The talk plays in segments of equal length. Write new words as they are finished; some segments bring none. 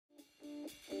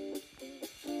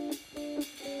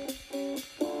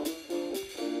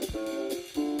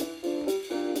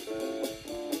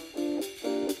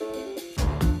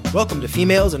Welcome to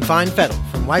Females in Fine Fettle,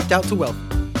 from Wiped Out to Wealthy.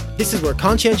 This is where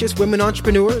conscientious women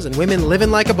entrepreneurs and women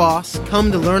living like a boss come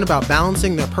to learn about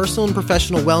balancing their personal and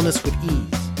professional wellness with ease.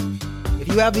 If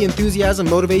you have the enthusiasm,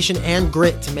 motivation, and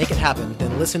grit to make it happen,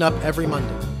 then listen up every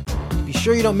Monday. To be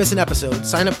sure you don't miss an episode,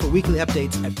 sign up for weekly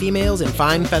updates at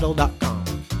femalesinfinefettle.com.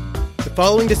 The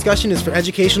following discussion is for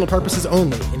educational purposes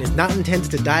only and is not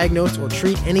intended to diagnose or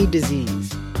treat any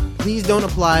disease. Please don't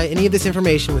apply any of this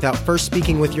information without first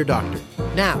speaking with your doctor.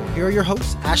 Now, here are your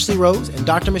hosts, Ashley Rose and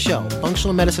Dr. Michelle,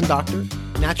 functional medicine doctor,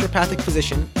 naturopathic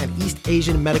physician, and East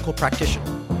Asian medical practitioner.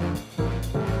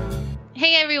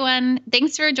 Hey everyone,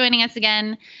 thanks for joining us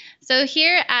again. So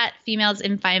here at Females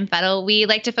in Fine Fettle, we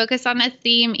like to focus on a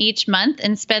theme each month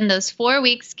and spend those 4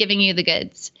 weeks giving you the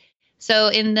goods. So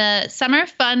in the summer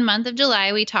fun month of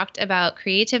July, we talked about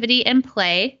creativity and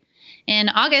play. In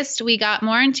August, we got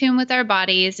more in tune with our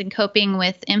bodies and coping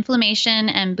with inflammation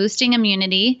and boosting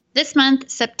immunity. This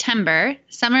month, September,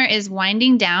 summer is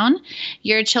winding down.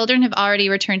 Your children have already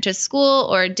returned to school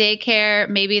or daycare,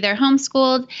 maybe they're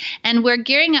homeschooled, and we're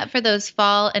gearing up for those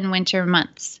fall and winter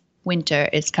months. Winter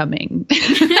is coming.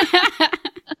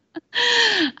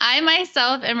 I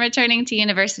myself am returning to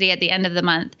university at the end of the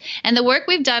month, and the work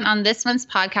we've done on this month's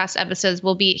podcast episodes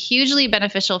will be hugely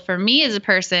beneficial for me as a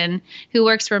person who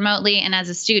works remotely and as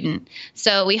a student.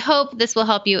 So we hope this will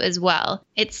help you as well.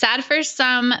 It's sad for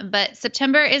some, but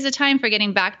September is a time for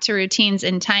getting back to routines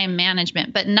and time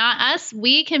management, but not us.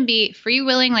 We can be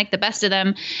freewheeling like the best of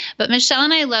them, but Michelle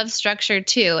and I love structure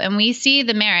too, and we see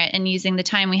the merit in using the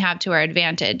time we have to our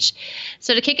advantage.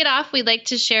 So to kick it off, we'd like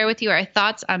to share with you our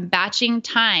thoughts on batching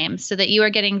time so that you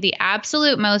are getting the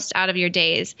absolute most out of your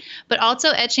days, but also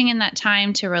etching in that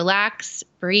time to relax,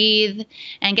 breathe,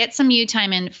 and get some you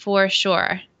time in for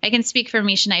sure. I can speak for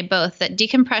Misha and I both that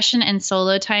decompression and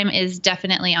solo time is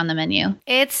definitely on the menu.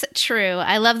 It's true.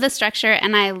 I love the structure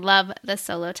and I love the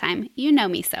solo time. You know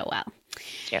me so well.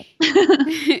 True.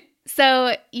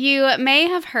 So you may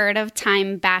have heard of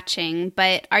time batching,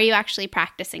 but are you actually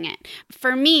practicing it?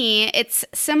 For me, it's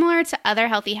similar to other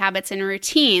healthy habits and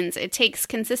routines. It takes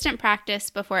consistent practice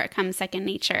before it comes second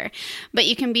nature. But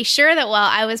you can be sure that while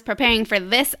I was preparing for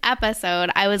this episode,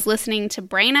 I was listening to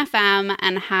Brain FM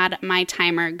and had my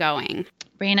timer going.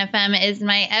 Brain FM is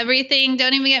my everything.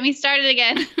 Don't even get me started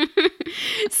again.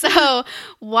 So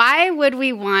why would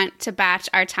we want to batch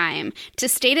our time? To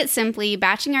state it simply,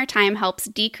 batching our time helps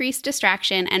decrease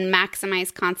distraction and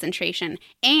maximize concentration.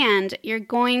 And you're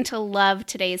going to love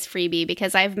today's freebie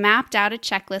because I've mapped out a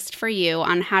checklist for you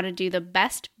on how to do the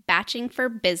best batching for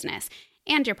business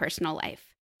and your personal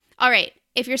life. All right.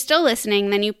 If you're still listening,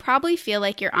 then you probably feel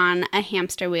like you're on a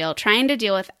hamster wheel trying to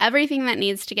deal with everything that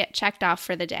needs to get checked off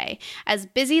for the day. As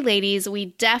busy ladies, we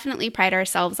definitely pride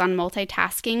ourselves on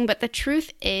multitasking, but the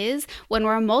truth is, when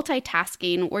we're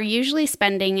multitasking, we're usually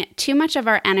spending too much of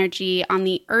our energy on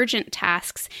the urgent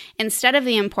tasks instead of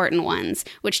the important ones,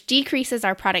 which decreases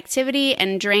our productivity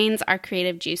and drains our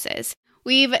creative juices.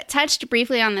 We've touched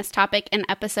briefly on this topic in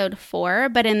episode 4,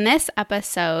 but in this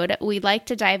episode, we'd like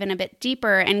to dive in a bit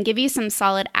deeper and give you some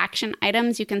solid action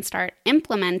items you can start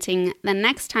implementing the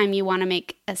next time you want to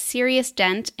make a serious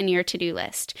dent in your to-do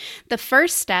list. The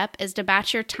first step is to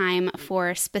batch your time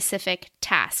for specific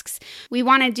tasks. We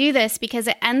want to do this because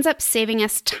it ends up saving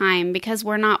us time because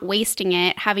we're not wasting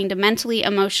it having to mentally,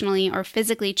 emotionally, or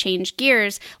physically change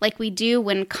gears like we do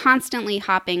when constantly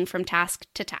hopping from task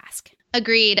to task.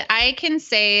 Agreed. I can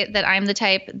say that I'm the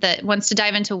type that wants to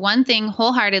dive into one thing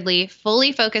wholeheartedly,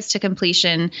 fully focused to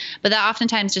completion, but that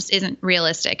oftentimes just isn't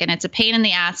realistic. And it's a pain in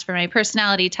the ass for my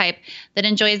personality type that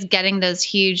enjoys getting those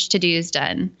huge to-dos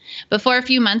done. Before a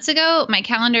few months ago, my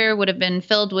calendar would have been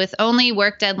filled with only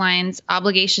work deadlines,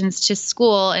 obligations to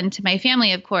school and to my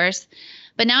family, of course.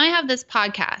 But now I have this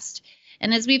podcast.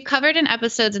 And as we've covered in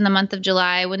episodes in the month of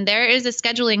July, when there is a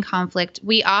scheduling conflict,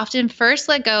 we often first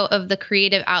let go of the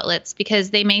creative outlets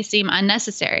because they may seem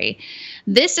unnecessary.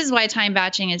 This is why time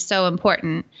batching is so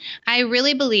important. I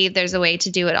really believe there's a way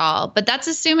to do it all, but that's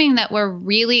assuming that we're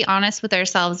really honest with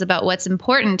ourselves about what's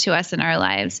important to us in our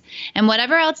lives. And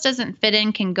whatever else doesn't fit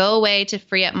in can go away to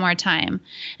free up more time.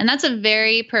 And that's a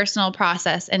very personal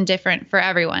process and different for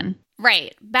everyone.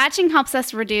 Right. Batching helps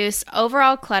us reduce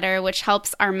overall clutter, which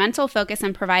helps our mental focus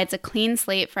and provides a clean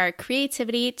slate for our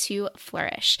creativity to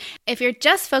flourish. If you're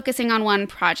just focusing on one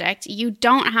project, you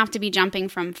don't have to be jumping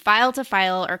from file to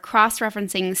file or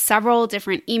cross-referencing several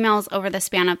different emails over the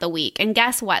span of the week. And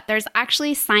guess what? There's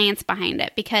actually science behind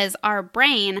it because our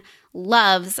brain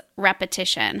loves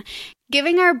repetition.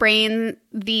 Giving our brain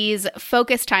these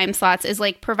focus time slots is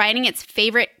like providing its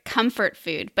favorite comfort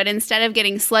food, but instead of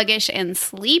getting sluggish and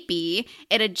sleepy,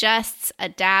 it adjusts,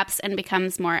 adapts, and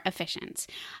becomes more efficient.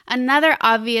 Another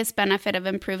obvious benefit of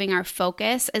improving our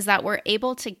focus is that we're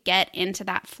able to get into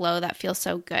that flow that feels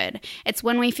so good. It's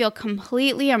when we feel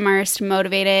completely immersed,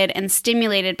 motivated, and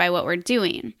stimulated by what we're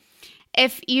doing.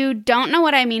 If you don't know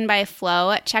what I mean by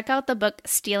flow, check out the book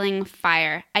Stealing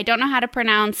Fire. I don't know how to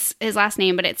pronounce his last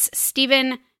name, but it's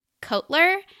Stephen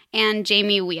Kotler and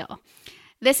Jamie Wheel.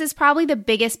 This is probably the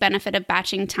biggest benefit of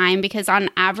batching time because on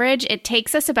average, it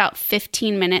takes us about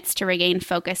 15 minutes to regain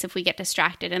focus if we get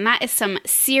distracted. And that is some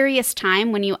serious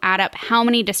time when you add up how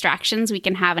many distractions we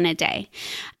can have in a day.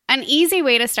 An easy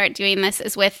way to start doing this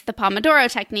is with the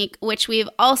Pomodoro technique, which we've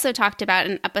also talked about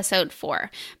in episode 4.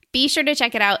 Be sure to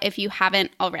check it out if you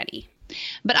haven't already.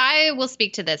 But I will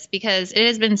speak to this because it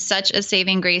has been such a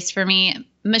saving grace for me.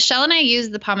 Michelle and I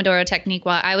used the Pomodoro technique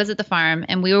while I was at the farm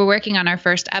and we were working on our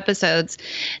first episodes.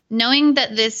 Knowing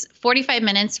that this 45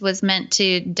 minutes was meant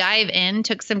to dive in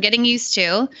took some getting used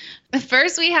to.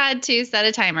 First, we had to set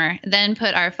a timer, then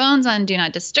put our phones on Do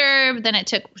Not Disturb. Then it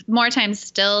took more time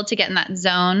still to get in that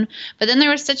zone. But then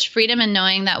there was such freedom in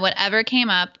knowing that whatever came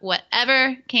up,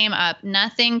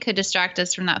 nothing could distract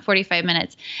us from that 45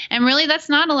 minutes. And really, that's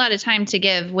not a lot of time to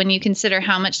give when you consider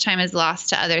how much time is lost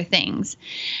to other things.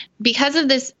 Because of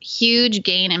this huge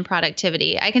gain in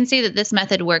productivity, I can say that this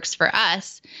method works for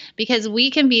us because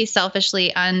we can be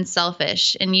selfishly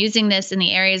unselfish and using this in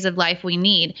the areas of life we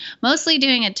need, mostly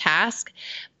doing a task,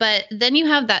 but then you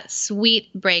have that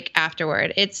sweet break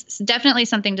afterward. It's definitely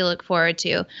something to look forward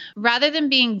to. Rather than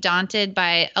being daunted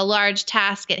by a large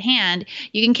task at hand,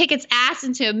 you can kick its ass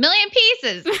into a million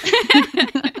pieces.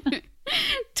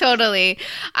 Totally.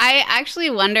 I actually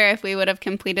wonder if we would have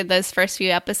completed those first few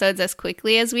episodes as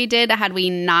quickly as we did had we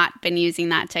not been using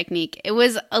that technique. It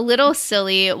was a little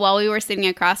silly while we were sitting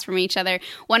across from each other.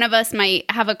 One of us might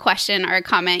have a question or a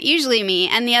comment, usually me,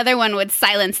 and the other one would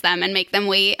silence them and make them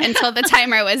wait until the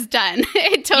timer was done.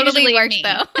 It totally usually worked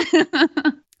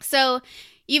though. So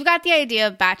you've got the idea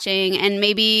of batching and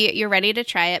maybe you're ready to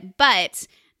try it, but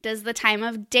does the time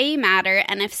of day matter?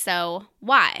 And if so,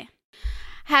 why?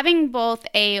 Having both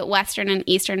a Western and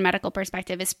Eastern medical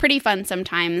perspective is pretty fun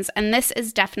sometimes, and this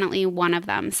is definitely one of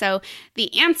them. So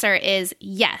the answer is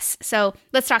yes. So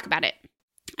let's talk about it.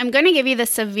 I'm going to give you the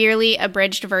severely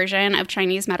abridged version of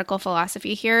Chinese medical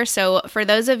philosophy here. So for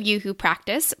those of you who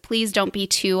practice, please don't be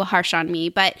too harsh on me.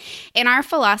 But in our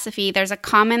philosophy, there's a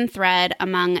common thread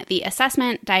among the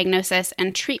assessment, diagnosis,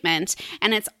 and treatment,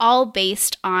 and it's all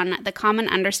based on the common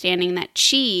understanding that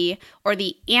qi, or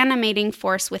the animating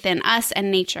force within us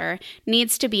and nature,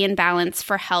 needs to be in balance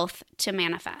for health to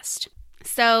manifest.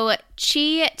 So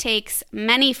qi takes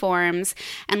many forms,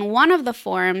 and one of the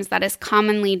forms that is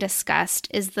commonly discussed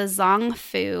is the zong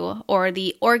fu, or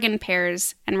the organ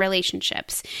pairs and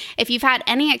relationships. If you've had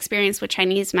any experience with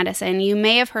Chinese medicine, you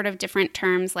may have heard of different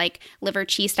terms like liver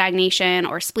qi stagnation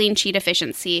or spleen qi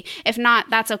deficiency. If not,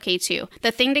 that's okay too.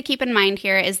 The thing to keep in mind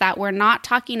here is that we're not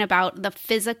talking about the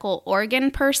physical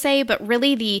organ per se, but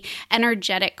really the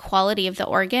energetic quality of the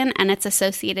organ and its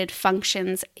associated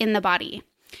functions in the body.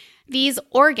 These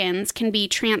organs can be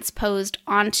transposed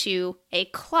onto a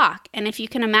clock, and if you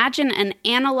can imagine an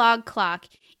analog clock,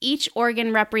 each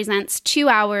organ represents 2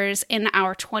 hours in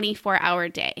our 24-hour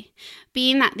day.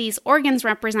 Being that these organs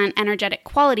represent energetic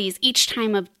qualities, each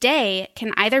time of day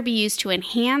can either be used to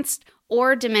enhance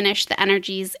or diminish the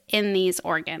energies in these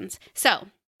organs. So,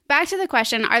 back to the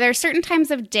question, are there certain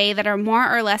times of day that are more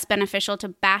or less beneficial to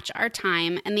batch our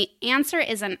time? And the answer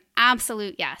is an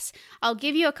absolute yes. I'll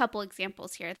give you a couple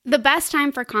examples here. The best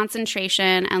time for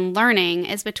concentration and learning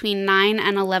is between 9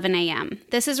 and 11 a.m.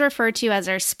 This is referred to as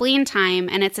our spleen time,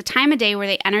 and it's a time of day where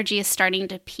the energy is starting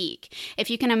to peak. If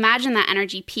you can imagine, that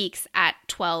energy peaks at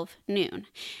 12 noon.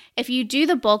 If you do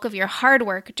the bulk of your hard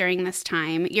work during this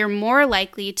time, you're more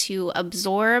likely to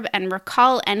absorb and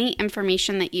recall any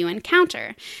information that you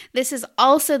encounter. This is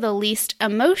also the least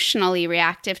emotionally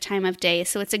reactive time of day,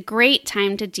 so it's a great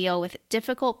time to deal with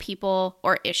difficult people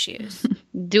or issues.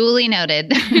 Duly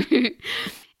noted.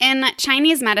 In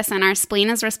Chinese medicine, our spleen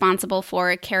is responsible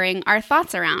for carrying our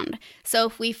thoughts around. So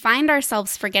if we find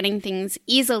ourselves forgetting things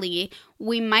easily,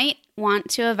 we might want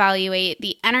to evaluate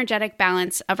the energetic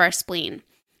balance of our spleen.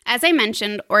 As I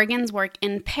mentioned, organs work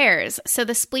in pairs, so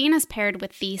the spleen is paired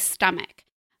with the stomach,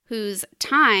 whose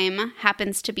time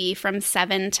happens to be from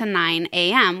 7 to 9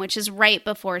 a.m., which is right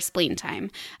before spleen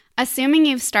time. Assuming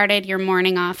you've started your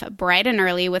morning off bright and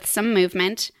early with some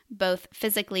movement, both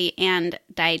physically and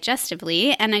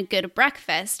digestively, and a good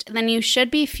breakfast, then you should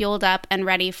be fueled up and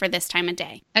ready for this time of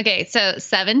day. Okay, so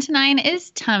 7 to 9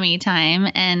 is tummy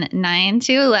time, and 9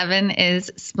 to 11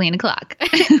 is spleen o'clock.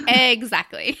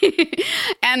 Exactly.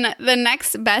 And the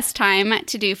next best time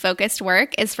to do focused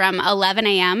work is from 11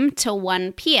 a.m. to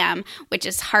 1 p.m., which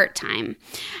is heart time.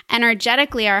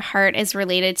 Energetically, our heart is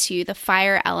related to the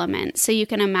fire element, so you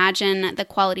can imagine the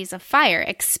qualities of fire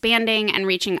expanding and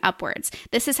reaching upwards.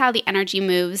 This is how the energy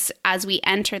moves as we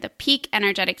enter the peak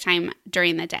energetic time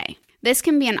during the day. This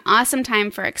can be an awesome time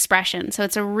for expression, so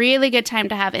it's a really good time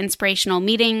to have inspirational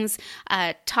meetings,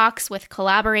 talks with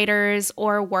collaborators,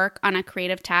 or work on a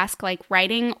creative task like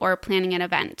writing or planning an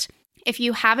event. If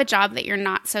you have a job that you're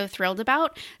not so thrilled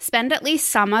about, spend at least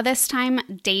some of this time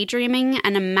daydreaming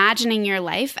and imagining your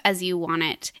life as you want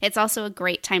it. It's also a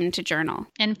great time to journal.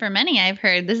 And for many, I've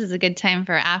heard this is a good time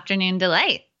for afternoon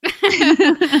delight.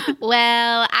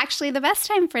 Well, actually, the best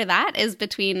time for that is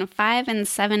between 5 and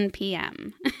 7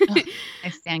 p.m. I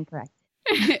stand corrected.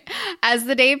 As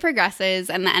the day progresses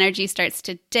and the energy starts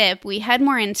to dip, we head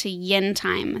more into yin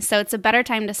time. So it's a better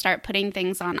time to start putting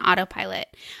things on autopilot.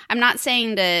 I'm not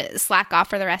saying to slack off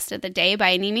for the rest of the day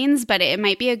by any means, but it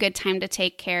might be a good time to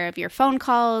take care of your phone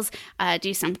calls,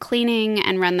 do some cleaning,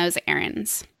 and run those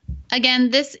errands.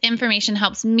 Again, this information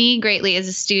helps me greatly as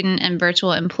a student and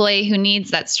virtual employee who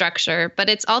needs that structure, but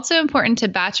it's also important to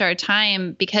batch our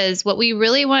time because what we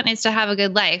really want is to have a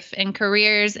good life, and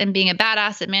careers and being a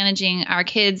badass at managing our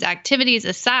kids' activities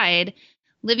aside,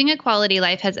 living a quality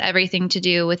life has everything to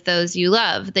do with those you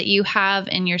love that you have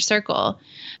in your circle.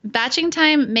 Batching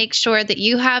time makes sure that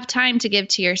you have time to give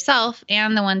to yourself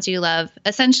and the ones you love,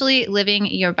 essentially living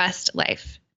your best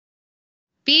life.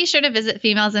 Be sure to visit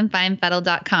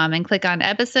femalesandfinefettle.com and click on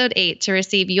episode 8 to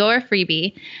receive your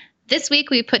freebie. This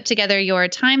week, we put together your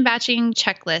time batching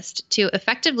checklist to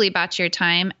effectively batch your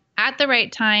time at the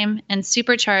right time and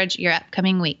supercharge your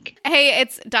upcoming week. Hey,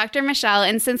 it's Dr. Michelle,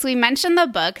 and since we mentioned the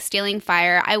book, Stealing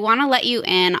Fire, I want to let you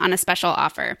in on a special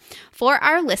offer. For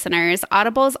our listeners,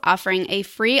 Audible's offering a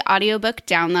free audiobook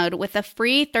download with a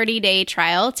free 30-day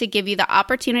trial to give you the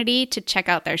opportunity to check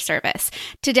out their service.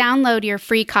 To download your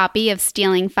free copy of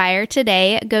Stealing Fire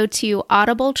today, go to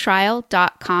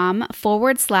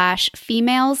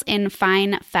audibletrial.com/females in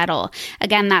fine fettle.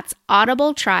 Again, that's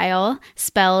Audible Trial,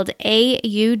 spelled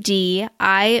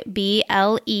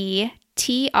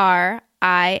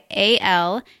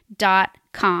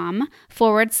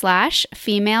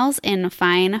AUDIBLETRIAL.com/females in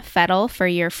fine fettle for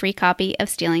your free copy of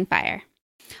Stealing Fire.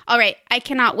 All right, I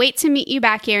cannot wait to meet you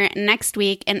back here next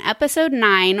week. In episode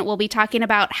 9, we'll be talking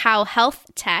about how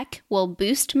health tech will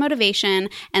boost motivation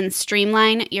and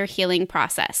streamline your healing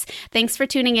process. Thanks for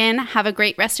tuning in. Have a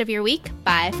great rest of your week.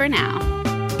 Bye for now.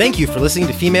 Thank you for listening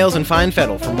to Females in Fine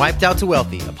Fettle from Wiped Out to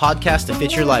Wealthy, a podcast to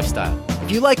fit your lifestyle.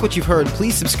 If you like what you've heard,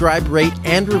 please subscribe, rate,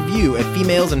 and review at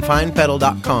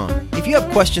femalesandfinefettle.com. If you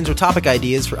have questions or topic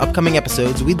ideas for upcoming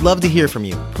episodes, we'd love to hear from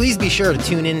you. Please be sure to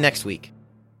tune in next week.